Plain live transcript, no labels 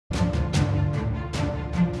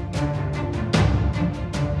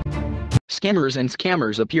Scammers and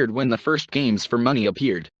scammers appeared when the first games for money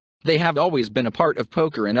appeared. They have always been a part of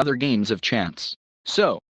poker and other games of chance.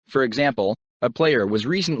 So, for example, a player was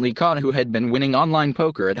recently caught who had been winning online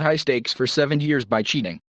poker at high stakes for 7 years by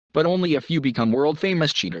cheating. But only a few become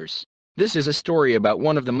world-famous cheaters. This is a story about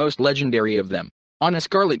one of the most legendary of them. On a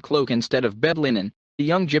scarlet cloak instead of bed linen, a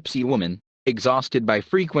young gypsy woman, exhausted by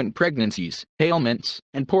frequent pregnancies, ailments,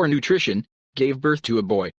 and poor nutrition, gave birth to a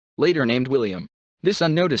boy, later named William. This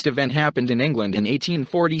unnoticed event happened in England in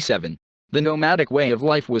 1847. The nomadic way of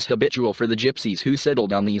life was habitual for the gypsies who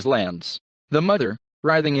settled on these lands. The mother,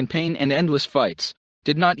 writhing in pain and endless fights,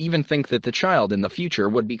 did not even think that the child in the future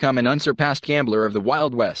would become an unsurpassed gambler of the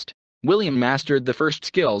Wild West. William mastered the first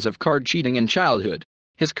skills of card cheating in childhood.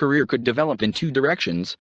 His career could develop in two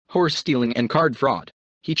directions: horse stealing and card fraud.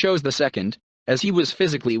 He chose the second, as he was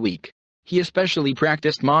physically weak. He especially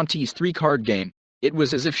practiced Monty's three-card game. It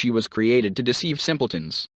was as if she was created to deceive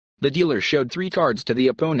simpletons. The dealer showed 3 cards to the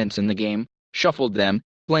opponents in the game, shuffled them,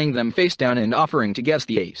 playing them face down and offering to guess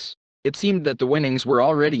the ace. It seemed that the winnings were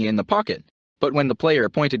already in the pocket, but when the player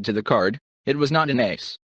pointed to the card, it was not an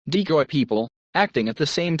ace. Decoy people, acting at the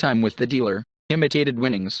same time with the dealer, imitated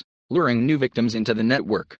winnings, luring new victims into the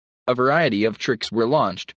network. A variety of tricks were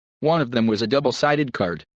launched. One of them was a double-sided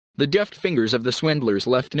card. The deft fingers of the swindlers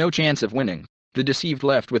left no chance of winning. The deceived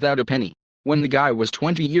left without a penny. When the guy was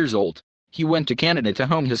 20 years old, he went to Canada to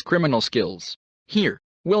hone his criminal skills. Here,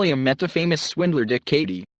 William met the famous swindler Dick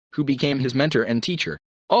Cady, who became his mentor and teacher.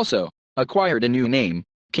 Also, acquired a new name,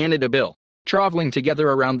 Canada Bill. Traveling together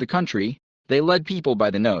around the country, they led people by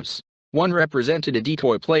the nose. One represented a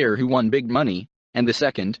decoy player who won big money, and the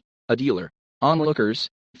second, a dealer. Onlookers,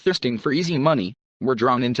 thirsting for easy money, were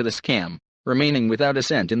drawn into the scam, remaining without a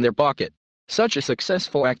cent in their pocket. Such a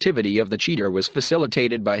successful activity of the cheater was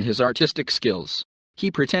facilitated by his artistic skills.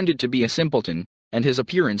 He pretended to be a simpleton, and his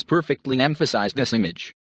appearance perfectly emphasized this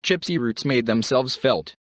image. Gypsy roots made themselves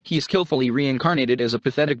felt. He skillfully reincarnated as a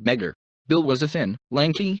pathetic beggar. Bill was a thin,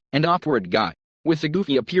 lanky, and awkward guy, with a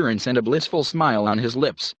goofy appearance and a blissful smile on his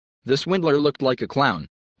lips. The swindler looked like a clown.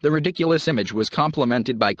 The ridiculous image was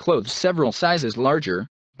complemented by clothes several sizes larger,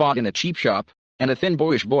 bought in a cheap shop, and a thin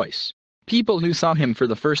boyish voice. People who saw him for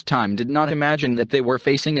the first time did not imagine that they were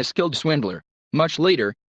facing a skilled swindler. Much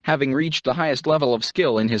later, having reached the highest level of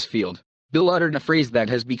skill in his field, Bill uttered a phrase that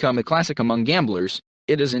has become a classic among gamblers: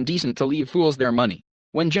 "It is indecent to leave fools their money."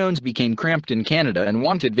 When Jones became cramped in Canada and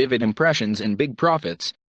wanted vivid impressions and big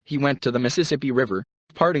profits, he went to the Mississippi River,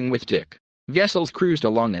 parting with Dick. Vessels cruised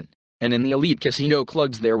along it, and in the elite casino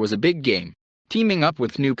clubs there was a big game. Teaming up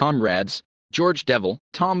with new comrades, George Devil,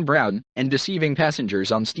 Tom Brown, and deceiving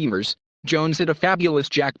passengers on steamers, Jones hit a fabulous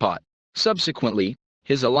jackpot. Subsequently,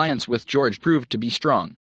 his alliance with George proved to be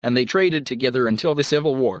strong, and they traded together until the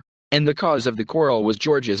Civil War, and the cause of the quarrel was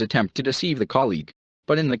George's attempt to deceive the colleague.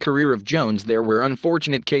 But in the career of Jones there were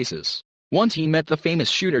unfortunate cases. Once he met the famous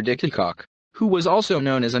shooter Dick Hickok, who was also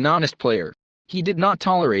known as an honest player. He did not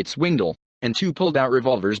tolerate swindle, and 2 pulled-out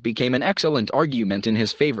revolvers became an excellent argument in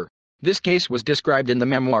his favor. This case was described in the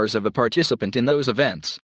memoirs of a participant in those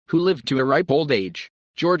events, who lived to a ripe old age,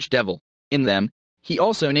 George Devil. In them, he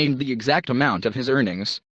also named the exact amount of his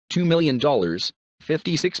earnings, $2 million,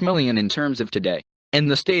 $56 million in terms of today, and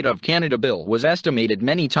the state of Canada bill was estimated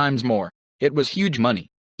many times more. It was huge money.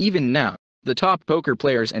 Even now, the top poker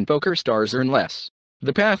players and poker stars earn less.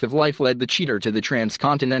 The path of life led the cheater to the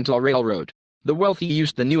Transcontinental Railroad. The wealthy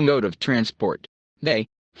used the new mode of transport. They,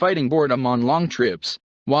 fighting boredom on long trips,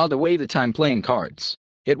 whiled away the time playing cards.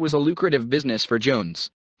 It was a lucrative business for Jones,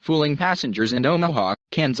 fooling passengers in Omaha,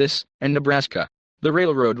 Kansas, and Nebraska. The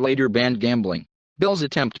railroad later banned gambling. Bill's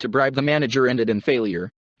attempt to bribe the manager ended in failure.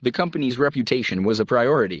 The company's reputation was a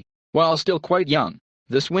priority. While still quite young,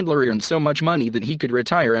 the swindler earned so much money that he could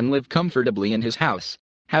retire and live comfortably in his house,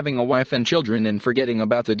 having a wife and children and forgetting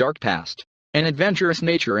about the dark past. An adventurous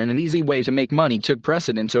nature and an easy way to make money took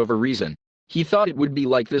precedence over reason. He thought it would be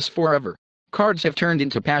like this forever. Cards have turned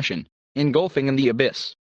into passion, engulfing in the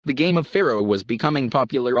abyss. The game of Pharaoh was becoming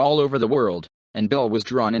popular all over the world, and Bill was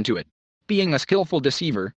drawn into it. Being a skillful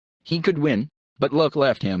deceiver, he could win, but luck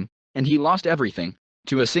left him, and he lost everything,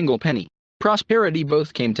 to a single penny. Prosperity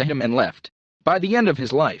both came to him and left. By the end of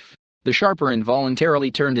his life, the sharper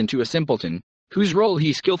involuntarily turned into a simpleton, whose role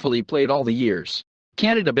he skillfully played all the years.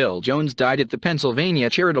 Canada Bill Jones died at the Pennsylvania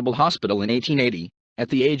Charitable Hospital in 1880, at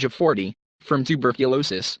the age of 40, from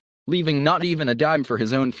tuberculosis, leaving not even a dime for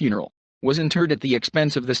his own funeral. Was interred at the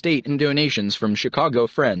expense of the state and donations from Chicago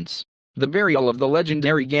friends. The burial of the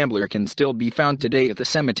legendary gambler can still be found today at the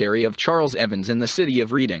cemetery of Charles Evans in the city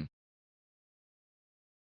of Reading.